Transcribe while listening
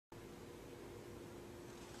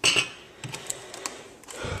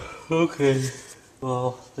Okay.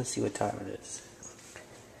 Well, let's see what time it is.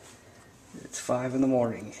 It's 5 in the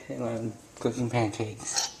morning, and I'm cooking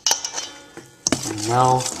pancakes. And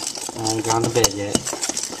no, I haven't gone to bed yet.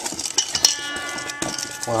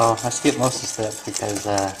 Well, I skipped most of the steps because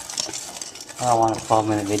I don't want a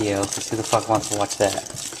 12-minute video, because who the fuck wants to watch that?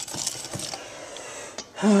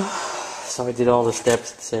 So I did all the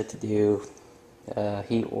steps it said to do.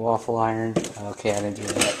 Heat waffle iron. Okay, I didn't do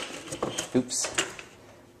that. Oops.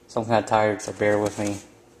 So I'm kind of tired, so bear with me.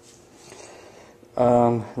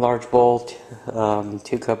 Large bowl,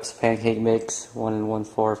 2 cups of pancake mix, 1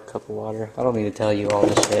 1/4 cup of water. I don't need to tell you all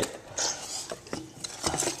this shit.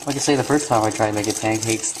 Like I say, the first time I tried making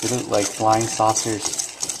pancakes, they looked like flying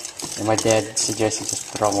saucers. And my dad suggested just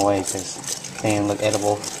throw them away because they didn't look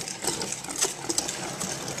edible.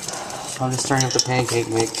 So I'm just stirring up the pancake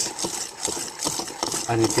mix.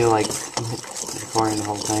 I didn't feel like recording the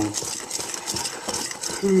whole thing.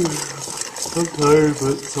 I'm tired,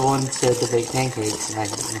 but someone said to bake pancakes, and I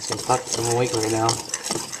said, fuck, I'm awake right now.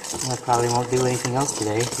 And I probably won't do anything else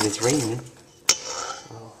today, because it's raining.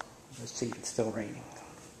 So, let's see if it's still raining.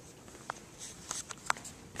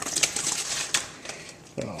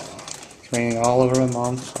 Oh, it's raining all over my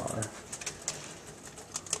mom's car.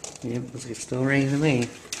 Yep, it's still raining to me.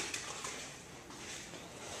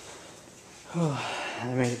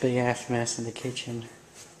 I made a big ass mess in the kitchen.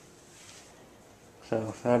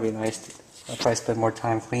 So that'd be nice. I'll probably spend more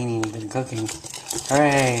time cleaning than cooking.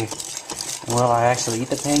 Hooray! And will I actually eat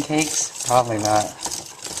the pancakes? Probably not.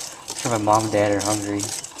 I'm sure my mom and dad are hungry.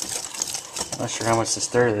 I'm not sure how much to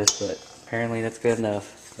stir this, but apparently that's good enough.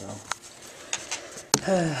 So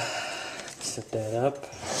set that up.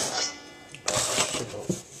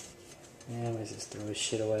 Yeah, let me just throw this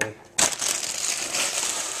shit away.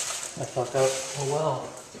 I fucked up. Oh well.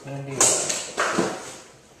 What am I gonna do?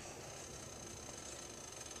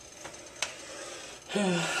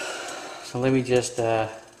 So let me just, yeah,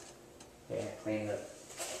 clean it up.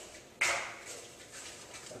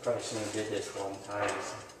 I probably shouldn't have did this one time.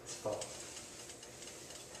 It's fault.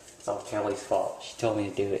 It's all Kelly's fault. She told me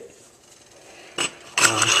to do it.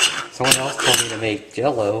 Someone else told me to make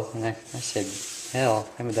Jello, and I said, hell,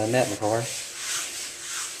 I haven't done that before.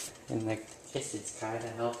 And I guess it's kind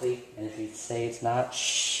of healthy, and if you say it's not,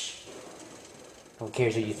 shh. Who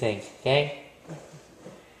cares what you think, okay?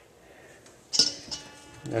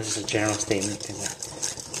 That's just a general statement,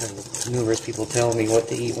 because numerous people tell me what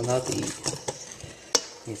to eat, what not to eat.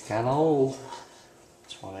 He's kind of old.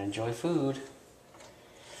 Just want to enjoy food.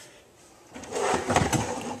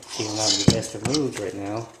 Even though I'm in the best of moods right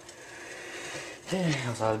now. I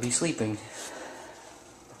thought I'd be sleeping.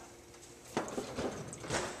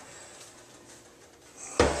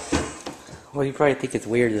 Well, you probably think it's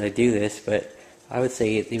weird that I do this, but I would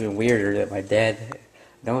say it's even weirder that my dad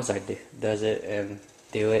knows does it and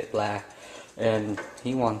do it, blah, and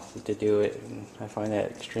he wants to do it, and I find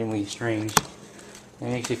that extremely strange. It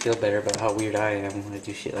makes me feel better about how weird I am when I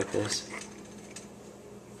do shit like this.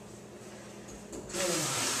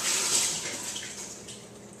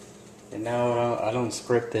 And now I don't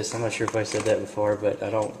script this. I'm not sure if I said that before, but I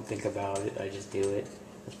don't think about it. I just do it.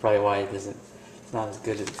 That's probably why it's not as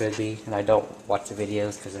good as it could be. And I don't watch the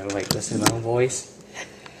videos because I don't like listening to my own voice.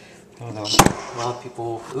 I don't know. A lot of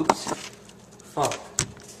people. Oops. Fuck.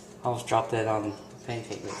 I almost dropped that on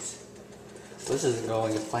pancake mix. This isn't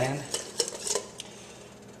going as planned.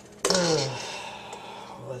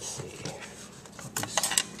 Let's see.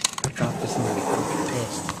 I dropped this movie. I'm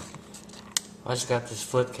pissed. I just got this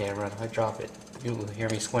flip camera. If I drop it, you'll hear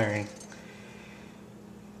me swearing.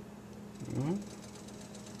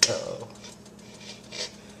 Uh-oh.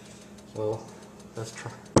 Well, let's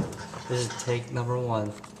try. This is take number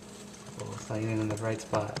 1. Well, it's not even in the right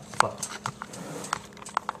spot. Fuck.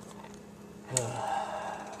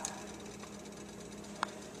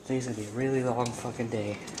 Today's gonna be a really long fucking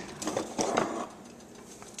day.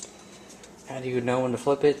 How do you know when to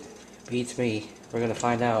flip it? Beats me. We're gonna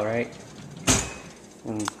find out, right?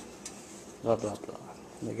 And blah blah blah.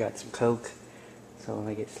 We got some Coke, so when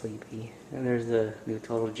I get sleepy. And there's the new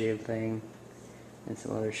Total Gym thing, and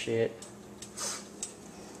some other shit.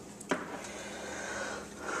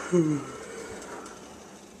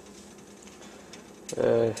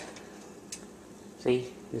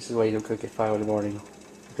 See, this is why you don't cook at 5 in the morning.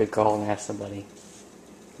 You could call and ask somebody. You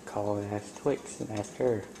could call and ask Twix and ask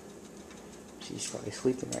her. She's probably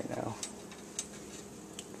sleeping right now.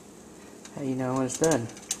 How do you know when it's done?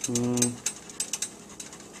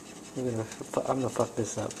 I'm gonna fuck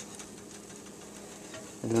this up.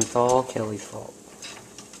 And it's all Kelly's fault.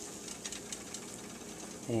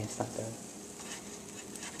 And it's not done.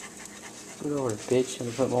 Scoot over, bitch. I'm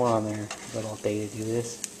gonna put more on there. Let all day to do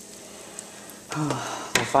this.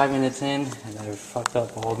 We're 5 minutes in, and I've fucked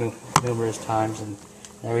up numerous times, and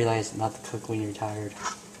I realized not to cook when you're tired.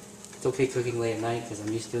 It's okay cooking late at night because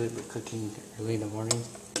I'm used to it, but cooking early in the morning,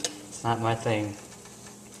 it's not my thing.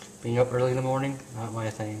 Being up early in the morning, not my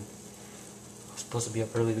thing. I was supposed to be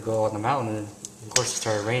up early to go on the mountain, and of course it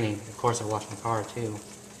started raining. Of course I washed my car too.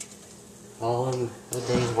 All in a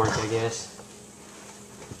day's work, I guess.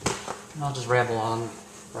 And I'll just ramble on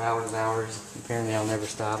for hours and hours. Apparently I'll never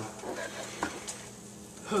stop.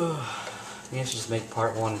 I guess just make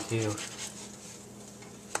part 1 and 2.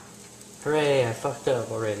 Hooray, I fucked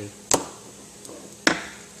up already.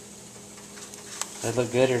 Does that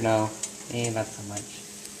look good or no? Not so much.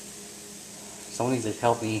 Someone needs to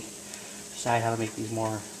help me decide how to make these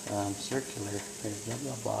more circular. Blah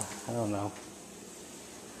blah blah. I don't know.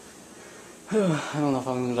 I don't know if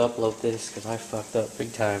I'm going to upload this because I fucked up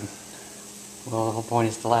big time. Well, the whole point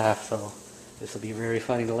is to laugh, so this will be very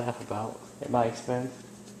funny to laugh about at my expense.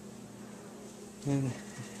 And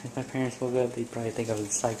if my parents woke up, they'd probably think I was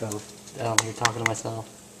a psycho down here talking to myself.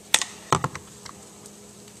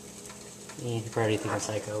 You probably think I'm a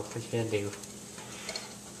psycho. What you gonna do?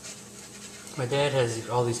 My dad has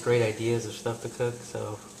all these great ideas of stuff to cook,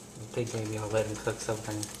 so I think maybe I'll let him cook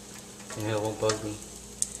something and it won't bug me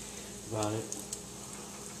about it.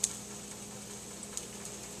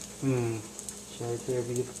 Should I clear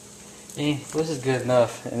view? This is good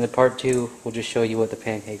enough. And the part 2 will just show you what the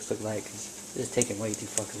pancakes look like. It's taking way too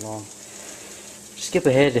fucking long. Just skip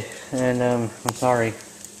ahead, and I'm sorry.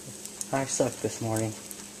 I sucked this morning.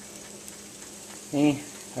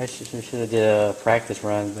 I should have did a practice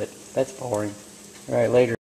run, but that's boring. Alright, later.